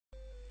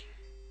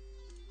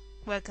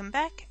Welcome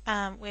back.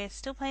 We're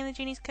still playing the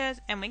Genie's Curse,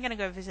 and we're gonna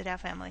go visit our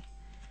family.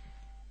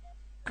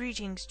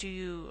 Greetings to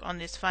you on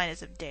this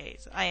finest of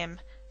days. I am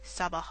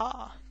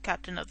Sabaha,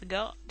 Captain of the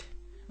Guard.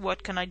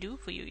 What can I do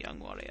for you, young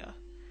warrior?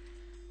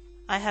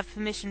 I have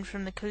permission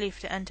from the Caliph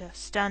to enter.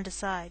 Stand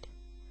aside.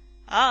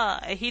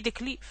 Ah, I hear the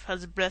Caliph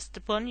has blessed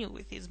upon you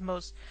with his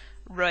most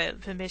royal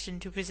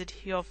permission to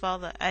visit your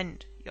father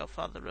and your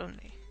father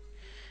only.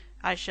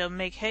 I shall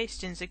make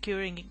haste in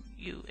securing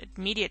you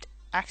immediate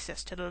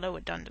access to the lower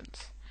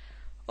dungeons.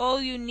 All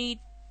I need,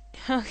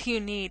 how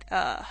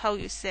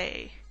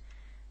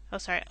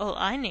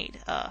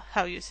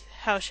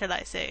shall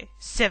I say,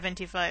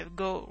 75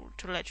 gold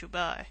to let you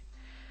by.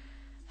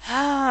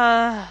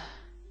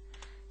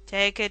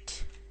 Take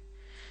it.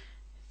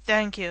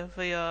 Thank you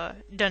for your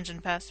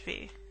dungeon pass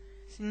fee.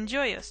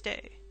 Enjoy your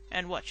stay,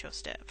 and watch your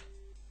step.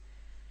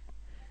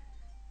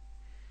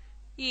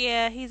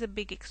 Yeah, he's a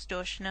big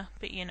extortioner,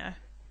 but you know,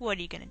 what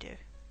are you gonna do?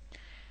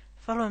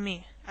 Follow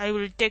me. I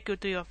will take you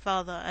to your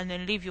father and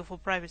then leave you for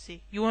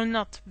privacy. You will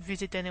not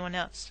visit anyone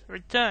else.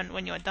 Return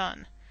when you are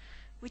done.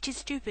 Which is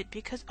stupid,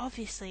 because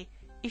obviously,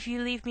 if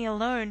you leave me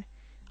alone,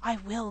 I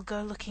will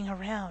go looking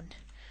around.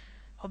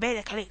 Obey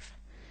the Caliph.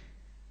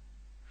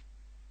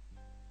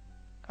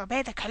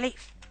 Obey the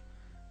Caliph.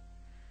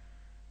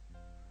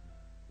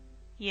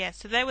 Yeah,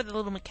 so they were the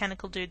little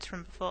mechanical dudes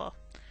from before.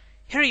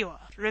 Here you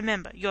are.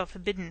 Remember, you are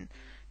forbidden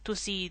to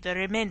see the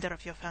remainder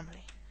of your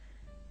family.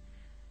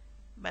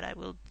 But I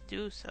will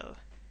do so.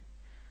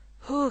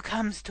 Who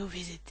comes to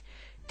visit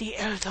the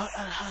Elder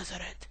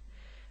Al-Hazard?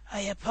 I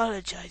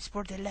apologize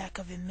for the lack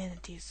of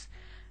amenities,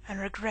 and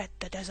regret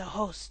that as a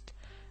host,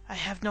 I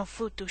have no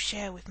food to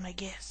share with my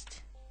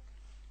guest.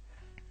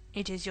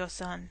 It is your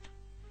son.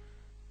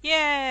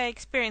 Yay!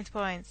 Experience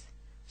points.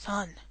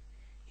 Son,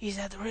 is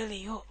that really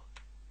you?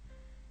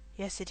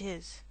 Yes, it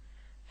is.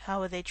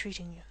 How are they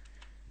treating you?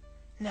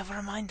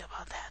 Never mind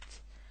about that.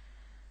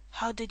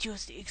 How did you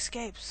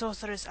escape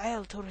Sorcerer's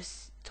Isle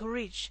to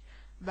reach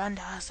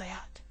Banda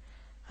Asayat?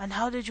 And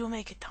how did you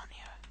make it down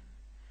here?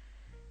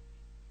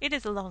 It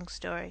is a long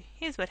story.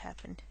 Here's what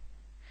happened.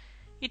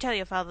 You tell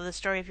your father the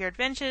story of your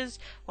adventures.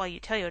 While you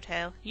tell your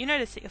tale, you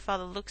notice that your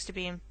father looks to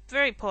be in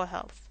very poor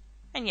health,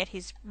 and yet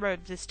his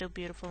robes are still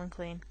beautiful and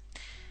clean.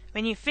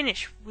 When you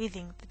finish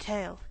weaving the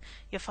tale,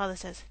 your father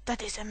says,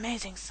 "That is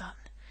amazing, son.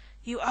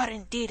 You are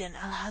indeed an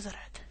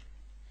Al-Hazard."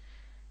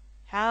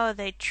 How are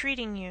they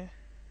treating you,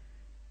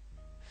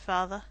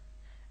 father?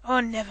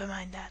 Oh, never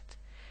mind that.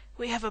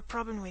 We have a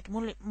problem with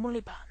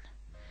Muliban.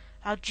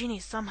 Our genie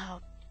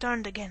somehow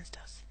turned against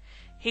us.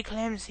 He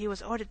claims he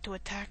was ordered to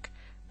attack,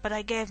 but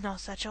I gave no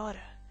such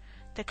order.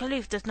 The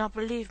Caliph does not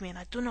believe me, and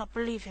I do not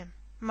believe him.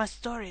 My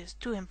story is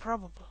too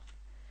improbable.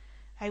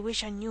 I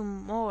wish I knew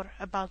more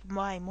about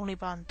why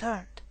Muliban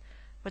turned,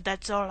 but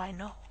that's all I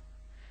know.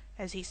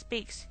 As he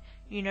speaks,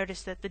 you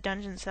notice that the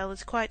dungeon cell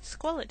is quite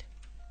squalid.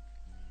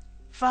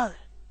 Father,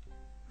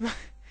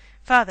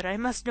 Father, I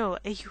must know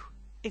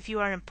if you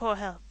are in poor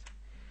health.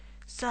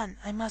 Son,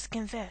 I must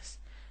confess,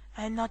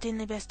 I am not in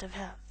the best of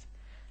health.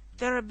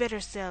 There are better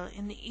cells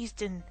in the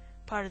eastern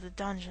part of the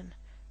dungeon,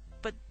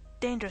 but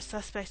dangerous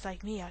suspects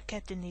like me are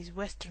kept in these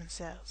western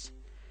cells.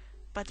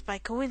 But by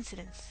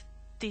coincidence,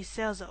 these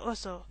cells are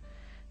also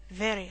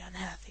very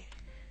unhealthy.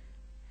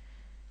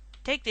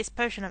 Take this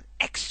potion of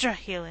extra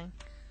healing.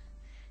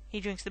 He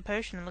drinks the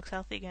potion and looks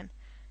healthy again.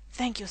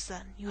 Thank you,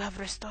 son. You have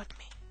restored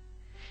me.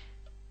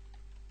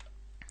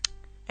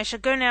 I shall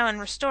go now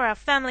and restore our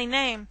family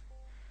name.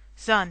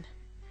 Son,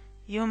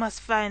 you must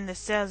find the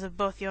cells of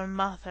both your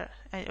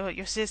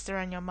sister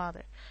and your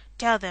mother.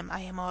 Tell them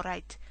I am all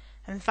right,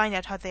 and find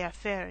out how they are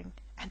faring,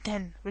 and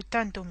then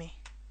return to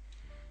me.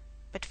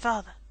 But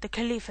father, the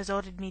Caliph has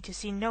ordered me to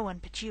see no one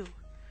but you.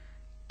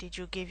 Did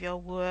you give your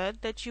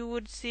word that you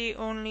would see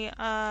only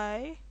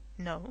I?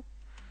 No.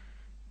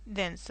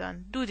 Then,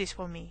 son, do this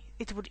for me.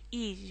 It would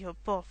ease your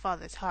poor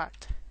father's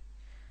heart.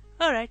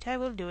 All right, I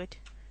will do it.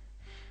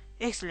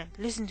 Excellent.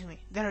 Listen to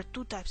me. There are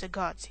two types of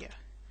guards here.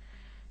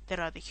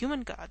 There are the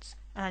human guards,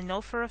 and I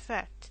know for a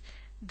fact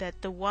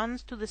that the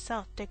ones to the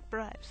south take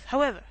bribes.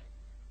 However,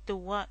 the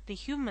one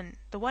human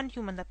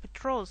that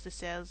patrols the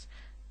cells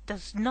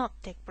does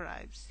not take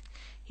bribes.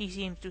 He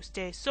seems to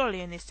stay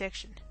solely in this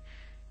section.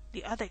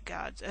 The other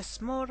guards are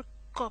small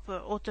copper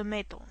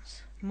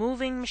automatons,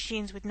 moving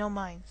machines with no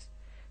minds.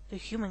 The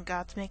human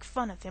guards make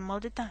fun of them all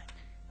the time.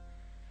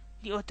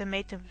 The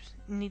automatons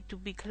need to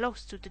be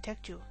close to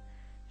detect you,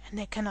 and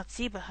they cannot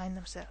see behind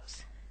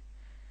themselves.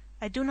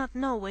 I do not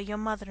know where your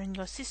mother and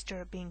your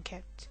sister are being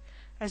kept.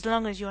 As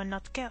long as you are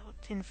not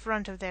kept in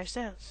front of their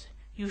cells,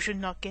 you should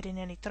not get in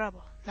any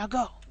trouble. Now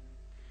go.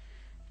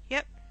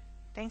 Yep.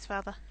 Thanks,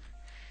 father.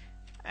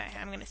 Alright,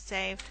 I'm gonna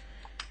save,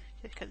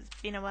 just because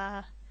it's been a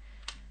while.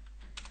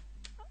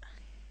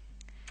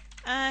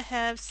 I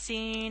have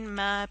seen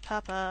my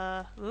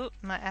papa. Ooh,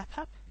 my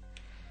apap?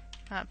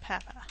 My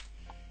papa.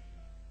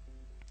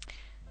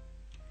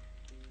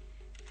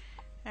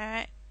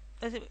 Alright.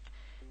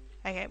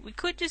 Okay, we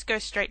could just go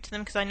straight to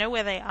them because I know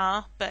where they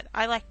are, but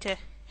I like to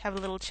have a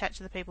little chat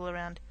to the people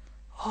around.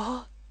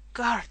 Oh,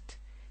 guard!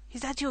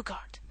 Is that you,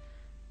 guard?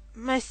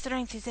 My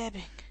strength is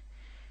ebbing.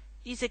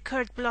 These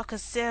accursed block of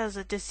cells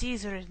are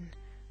disease-ridden.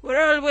 We're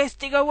all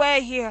wasting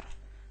away here.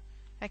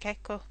 Okay,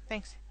 cool,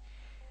 thanks.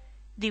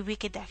 The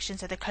wicked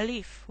actions of the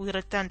Caliph will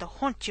return to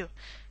haunt you.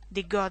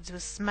 The gods will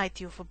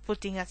smite you for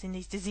putting us in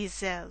these disease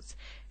cells,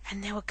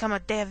 and there will come a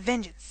day of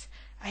vengeance.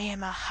 I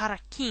am a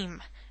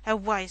Harakim, a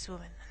wise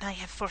woman, and I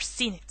have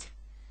foreseen it.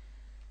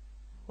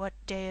 What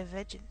day of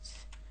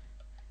vengeance?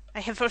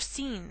 I have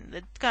foreseen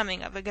the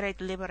coming of a great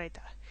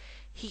liberator.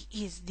 He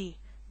is the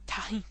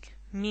Tahik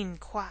Min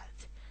Quad,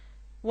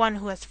 one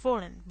who has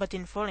fallen, but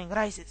in falling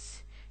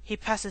rises. He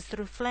passes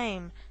through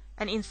flame,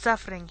 and in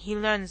suffering he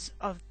learns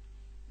to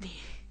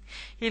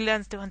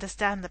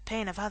understand the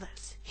pain of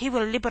others. He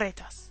will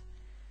liberate us.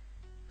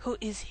 Who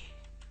is he?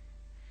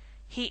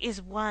 He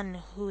is one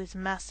who is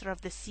master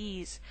of the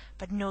seas,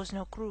 but knows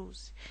no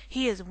crews.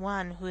 He is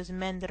one who is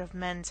mender of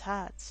men's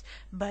hearts,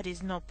 but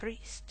is no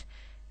priest.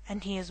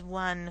 And he is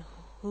one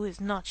who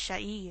is not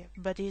Sha'ir,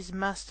 but is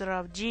master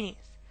of genies.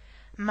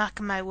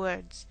 Mark my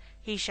words,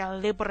 he shall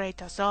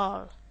liberate us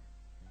all.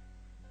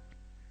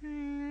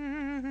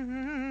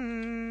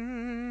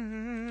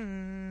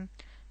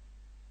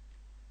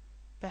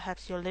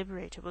 Perhaps your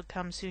liberator will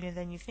come sooner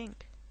than you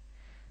think.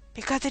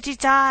 Because it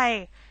is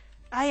I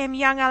am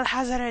young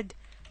Al-Hazard.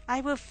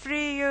 I will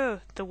free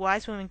you. The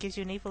wise woman gives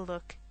you an evil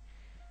look.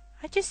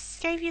 I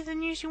just gave you the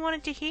news you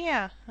wanted to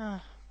hear.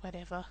 Oh,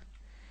 whatever.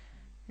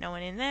 No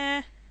one in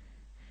there.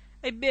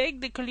 I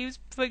beg the Caliph's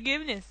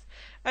forgiveness.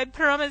 I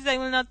promise I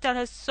will not tell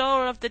her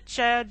soul of the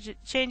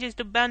changes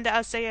to Banda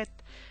al-Sayyid.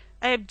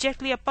 I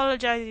abjectly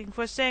apologizing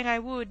for saying I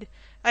would.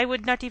 I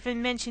would not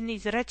even mention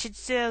these wretched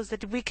cells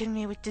that weaken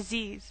me with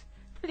disease.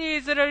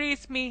 Please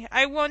release me.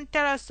 I won't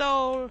tell a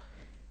soul.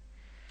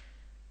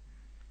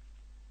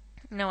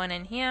 No one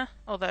in here,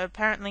 although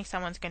apparently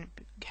someone's going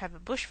to have a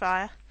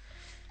bushfire.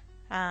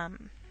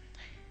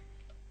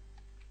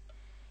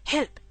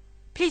 Help!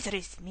 Please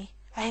release me.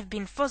 I have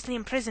been falsely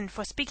imprisoned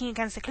for speaking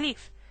against the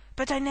Caliph,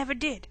 but I never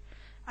did.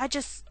 I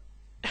just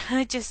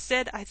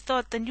said I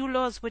thought the new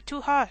laws were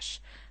too harsh,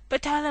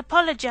 but I'll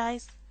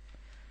apologize.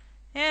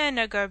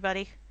 No go,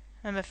 buddy.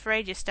 I'm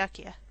afraid you're stuck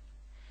here.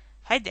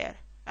 Hi there.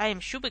 I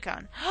am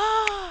SUBAKUN.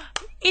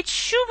 It's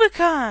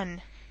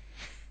SUBAKUN!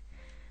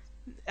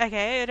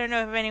 Okay, I don't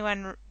know if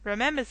anyone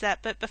remembers that,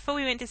 but before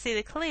we went to see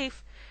the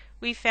Caliph,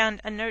 we found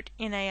a note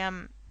in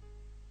a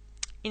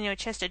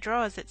chest of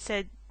drawers that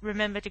said,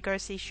 remember to go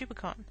see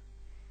SUBAKUN.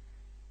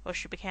 Or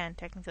SUBAKUN,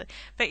 technically.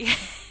 But yeah.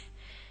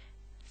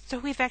 So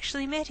we've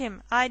actually met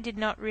him. I did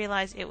not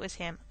realize it was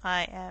him.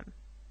 I am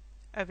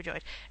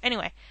overjoyed.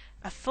 Anyway,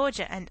 a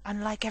forger, and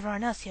unlike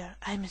everyone else here,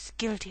 I'm as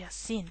guilty as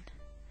sin.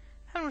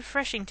 How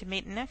refreshing to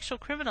meet an actual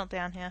criminal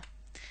down here.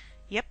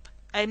 Yep,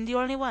 I'm the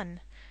only one.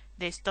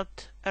 They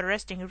stopped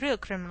arresting real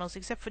criminals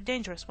except for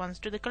dangerous ones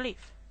to the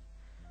Caliph.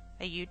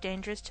 Are you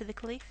dangerous to the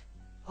Caliph?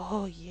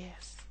 Oh,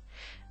 yes.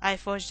 I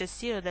forged a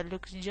seal that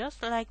looks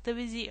just like the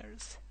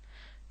vizier's.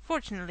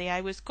 Fortunately,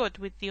 I was caught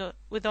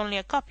with only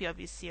a copy of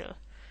his seal,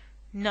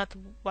 not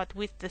what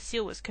the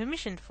seal was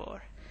commissioned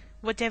for.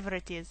 Whatever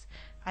it is,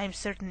 I am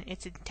certain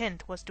its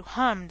intent was to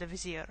harm the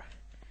vizier.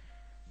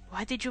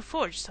 Why did you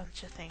forge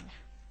such a thing?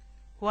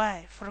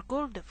 Why, for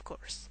gold, of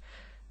course.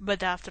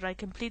 But after I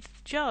completed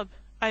the job,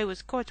 I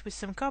was caught with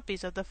some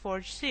copies of the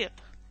forged seal.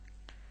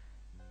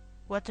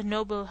 What a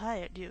noble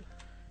hired you.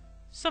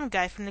 Some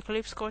guy from the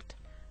Caliph's court.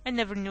 I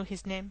never knew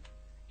his name.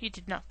 He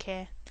did not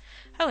care.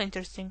 How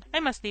interesting. I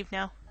must leave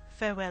now.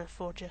 Farewell,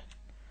 forger.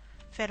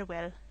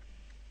 Farewell.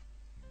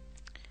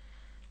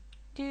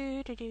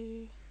 Do.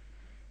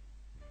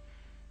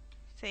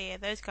 So yeah,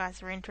 those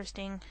guys are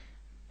interesting.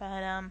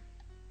 But,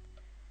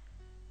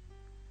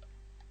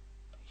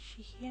 is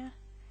she here?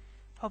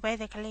 Obey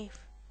the Caliph.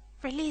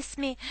 Release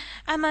me.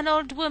 I'm an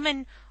old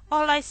woman.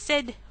 All I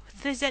said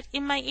was that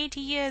in my 80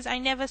 years I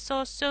never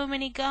saw so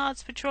many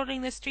guards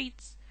patrolling the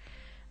streets.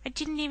 I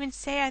didn't even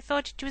say I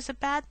thought it was a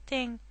bad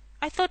thing.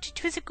 I thought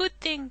it was a good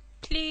thing.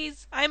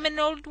 Please, I'm an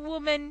old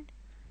woman.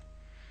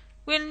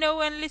 Will no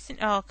one listen?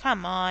 Oh,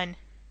 come on.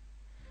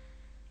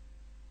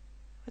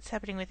 What's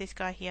happening with this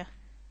guy here?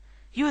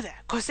 You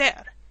there,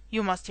 Corsair!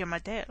 You must hear my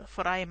tale,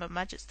 for I am a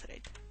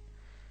magistrate.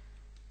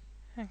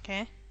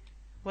 Okay.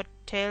 What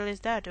tale is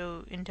that,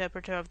 O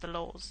interpreter of the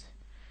laws?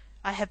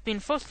 I have been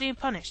falsely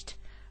punished.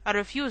 I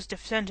refuse to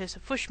sentence a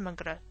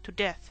fishmonger to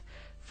death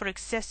for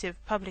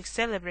excessive public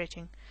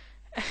celebrating.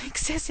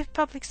 Excessive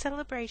public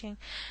celebrating.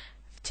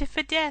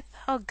 For death,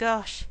 oh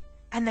gosh.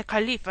 And the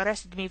Caliph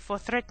arrested me for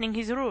threatening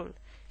his rule.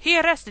 He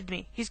arrested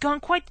me. He's gone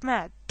quite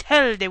mad.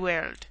 Tell the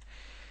world.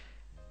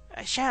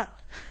 I shall.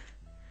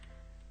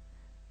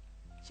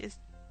 Just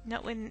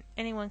not when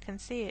anyone can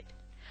see it.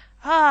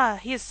 Ah,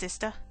 here's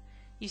sister.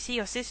 You see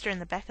your sister in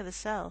the back of the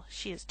cell.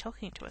 She is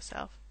talking to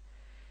herself.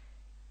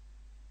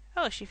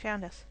 Oh, she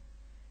found us.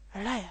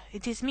 Alaya,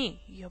 it is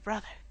me, your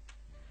brother.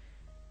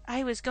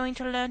 I was going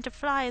to learn to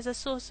fly as a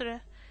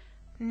sorcerer.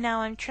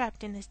 Now I'm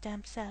trapped in this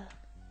damn cell.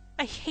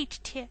 I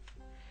hate it.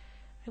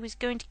 I was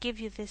going to give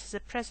you this as a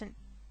present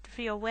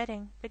for your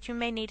wedding, but you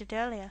may need it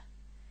earlier.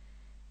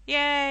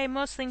 Yay! Yay,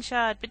 more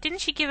slingshot. But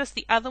didn't she give us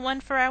the other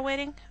one for our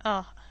wedding?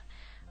 Oh,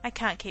 I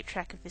can't keep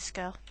track of this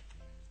girl.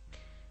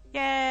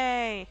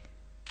 Yay!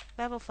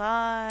 Level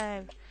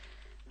 5.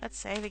 Let's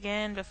save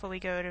again before we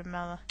go to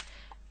Mother.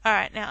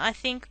 Alright, now I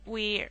think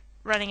we're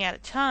running out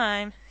of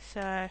time,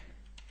 so...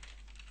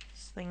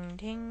 Sling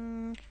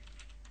ding...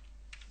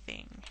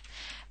 thing.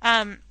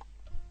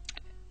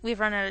 We've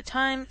run out of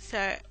time,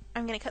 so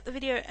I'm going to cut the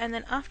video, and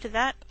then after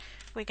that,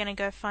 we're going to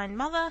go find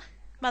Mother,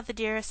 Mother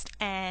Dearest,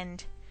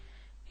 and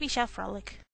we shall frolic.